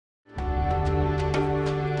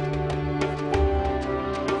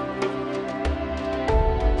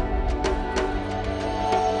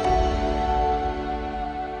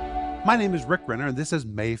My name is Rick Renner, and this is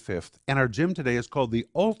May 5th. And our gym today is called The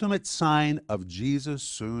Ultimate Sign of Jesus'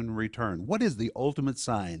 Soon Return. What is the ultimate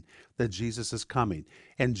sign that Jesus is coming?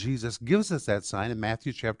 And Jesus gives us that sign in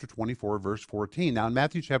Matthew chapter 24, verse 14. Now, in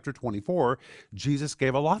Matthew chapter 24, Jesus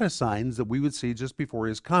gave a lot of signs that we would see just before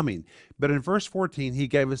his coming. But in verse 14, he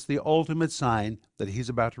gave us the ultimate sign that he's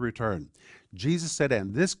about to return. Jesus said,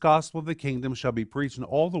 "And this gospel of the kingdom shall be preached in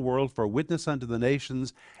all the world for a witness unto the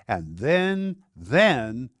nations, and then,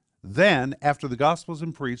 after the gospel has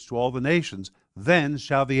been preached to all the nations, then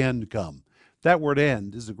shall the end come." That word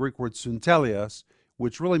end is the Greek word syntelios,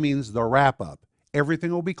 which really means the wrap-up.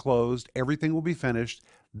 Everything will be closed. Everything will be finished.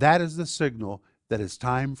 That is the signal that it's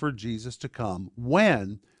time for Jesus to come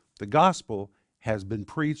when the gospel has been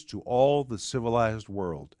preached to all the civilized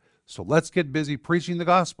world. So let's get busy preaching the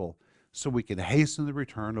gospel so we can hasten the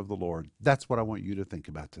return of the Lord. That's what I want you to think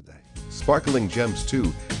about today. Sparkling Gems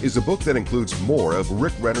 2 is a book that includes more of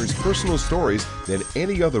Rick Renner's personal stories than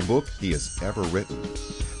any other book he has ever written.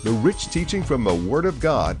 The rich teaching from the Word of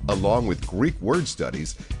God, along with Greek word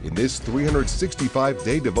studies, in this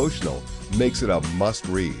 365-day devotional makes it a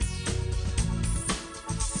must-read.